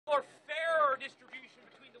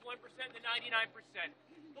1% and the 99%.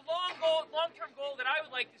 The long-term goal that I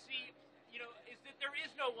would like to see, is that there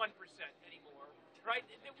is no 1% anymore, right?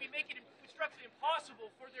 That we make it structurally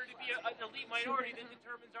impossible for there to be an elite minority that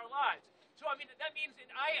determines our lives. So, I mean, that means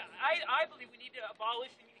that I believe we need to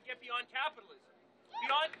abolish and get beyond capitalism.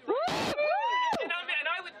 And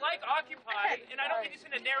I would like Occupy, and I don't mean this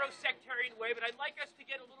in a narrow sectarian way, but I'd like us to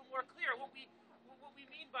get a little more clear what we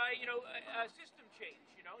mean by system change.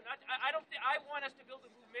 I want us to build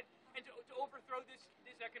a movement and to overthrow this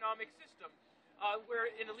economic system where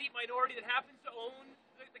an elite minority that happens to own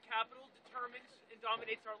the capital determines and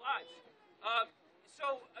dominates our lives.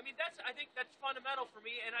 So, I mean, I think that's fundamental for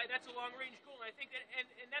me, and that's a long-range goal. And I think that,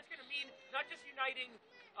 and that's going to mean not just uniting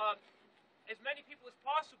as many people as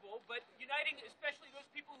possible, but uniting especially those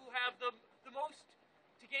people who have the most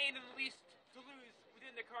to gain and the least to lose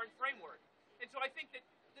within the current framework. And so I think that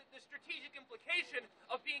the strategic implication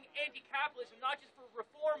of being anti-capitalist, and not just for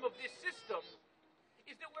reform of this system,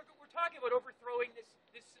 is that we're talking about overthrowing this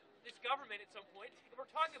government at some point, and we're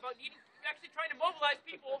talking about actually trying to mobilize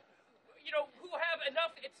people who have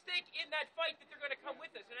enough at stake in that fight that they're going to come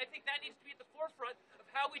with us. And I think that needs to be at the forefront of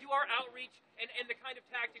how we do our outreach and the kind of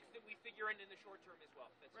tactics that we figure in the short term as well.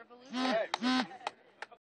 That's Revolution.